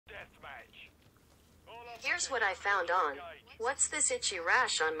Here's what I found on. What's this itchy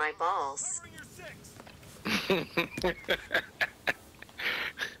rash on my balls?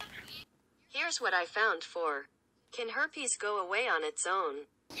 Here's what I found for. Can herpes go away on its own?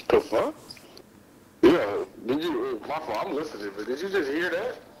 The fuck? Yeah, did you, my fault, I'm listening, but did you just hear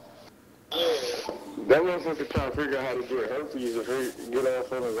that? That motherfucker trying to figure out how to get herpes and get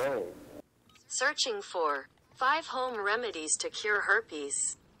off on his own. Searching for 5 home remedies to cure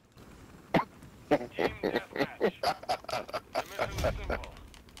herpes.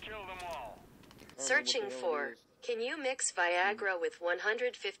 Searching for, can you mix Viagra with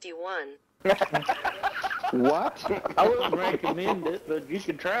 151? What? I wouldn't recommend it, but you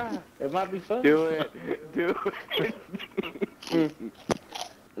could try. It might be fun. Do it. Do it.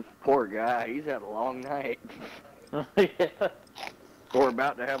 Poor guy. He's had a long night. Yeah. Or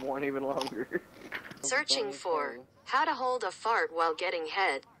about to have one even longer. Searching for, how to hold a fart while getting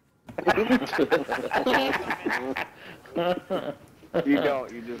head. You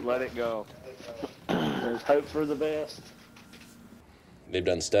don't. You just let it go. There's hope for the best. They've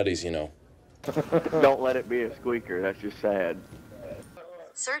done studies, you know. Don't let it be a squeaker. That's just sad.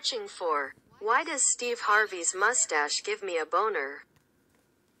 Searching for, why does Steve Harvey's mustache give me a boner?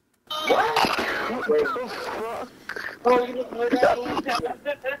 What the fuck? Oh, you didn't hear that?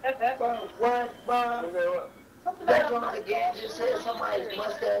 What? That's one again. Just said somebody's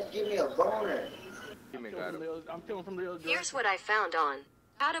mustache give me a boner. I'm feeling from the other Here's what I found on.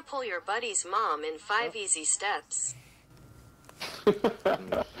 How to pull your buddy's mom in 5 easy steps.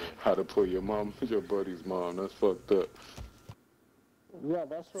 How to pull your buddy's mom, that's fucked up. Yeah,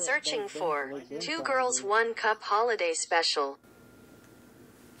 that's right. Searching for, 2 girls 1 cup holiday special.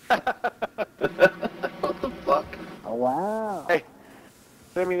 What the fuck? Oh, wow. Hey,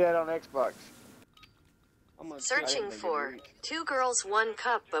 send me that on Xbox. Searching for, 2 girls 1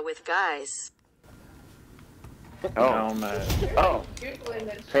 cup but with guys. Oh, man. Oh.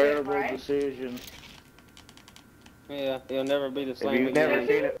 Terrible decision. Yeah, he'll never be the same Have you again. never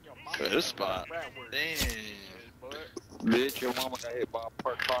seen it? This spot. Damn. Bitch, your mama got hit by a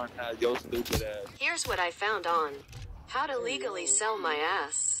parked car and had your stupid ass. Here's what I found on. How to legally sell my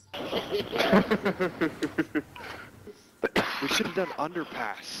ass. We should have done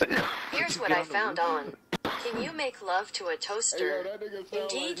underpass. Here's what I found on. Can you make love to a toaster?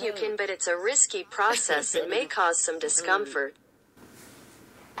 Indeed you can, but it's a risky process and may cause some discomfort.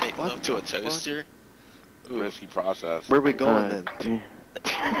 Make love to a toaster? Risky process. Where we going then?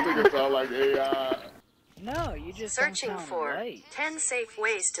 I think it sound like AI. No, you just Searching don't sound for right. 10 safe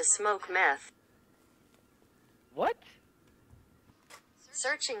ways to smoke meth. What?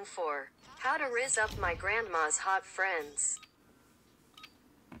 Searching for how to rizz up my grandma's hot friends.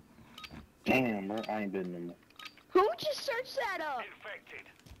 Damn, bro, I ain't doing no more. Who just searched that up?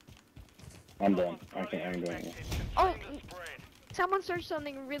 I'm done. I ain't doing it. Oh, someone searched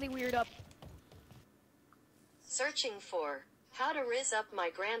something really weird up. Searching for how to rizz up my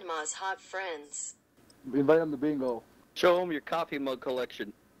grandma's hot friends. Invite them to bingo. Show them your coffee mug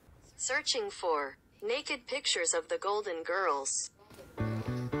collection. Searching for naked pictures of the Golden Girls.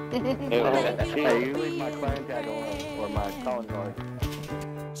 Hey, you leave my clan tag on, or my calling card.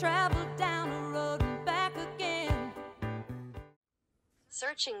 Travel down the road and back again.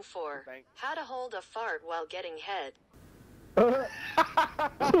 Searching for how to hold a fart while getting head.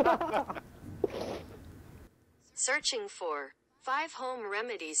 Searching for 5 home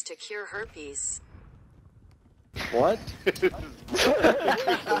remedies to cure herpes. What?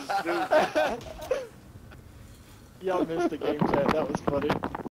 Y'all missed the game chat. That was funny.